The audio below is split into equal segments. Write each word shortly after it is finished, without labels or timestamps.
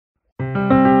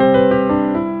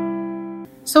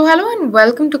So, hello and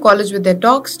welcome to College with Their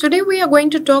Talks. Today, we are going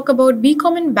to talk about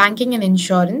BCom in Banking and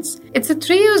Insurance. It's a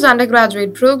 3 years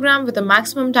undergraduate program with a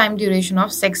maximum time duration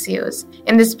of 6 years.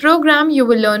 In this program, you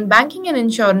will learn banking and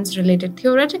insurance related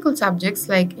theoretical subjects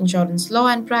like insurance law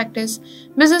and practice,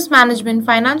 business management,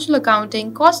 financial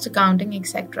accounting, cost accounting,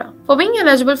 etc. For being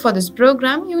eligible for this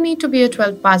program, you need to be a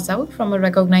 12th pass out from a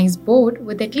recognized board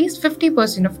with at least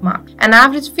 50% of mark. An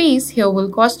average fees here will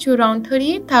cost you around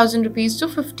 38,000 rupees to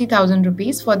 50,000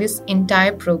 rupees for this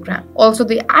entire program. Also,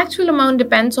 the actual amount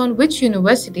depends on which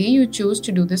university you choose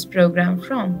to do this program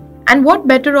from. And what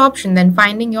better option than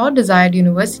finding your desired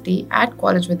university at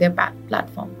College with Their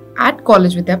platform?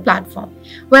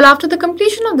 Well, after the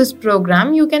completion of this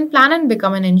program, you can plan and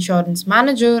become an insurance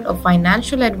manager, a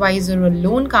financial advisor, a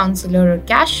loan counselor, a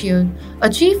cashier, a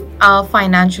chief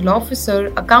financial officer,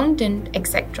 accountant,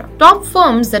 etc. Top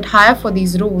firms that hire for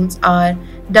these roles are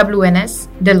WNS,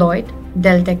 Deloitte,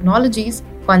 Dell Technologies,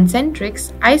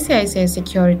 Concentrix, ICICI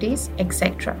Securities,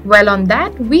 etc. Well, on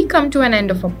that, we come to an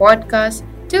end of our podcast.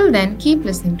 Till then, keep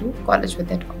listening to College with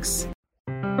Their Talks.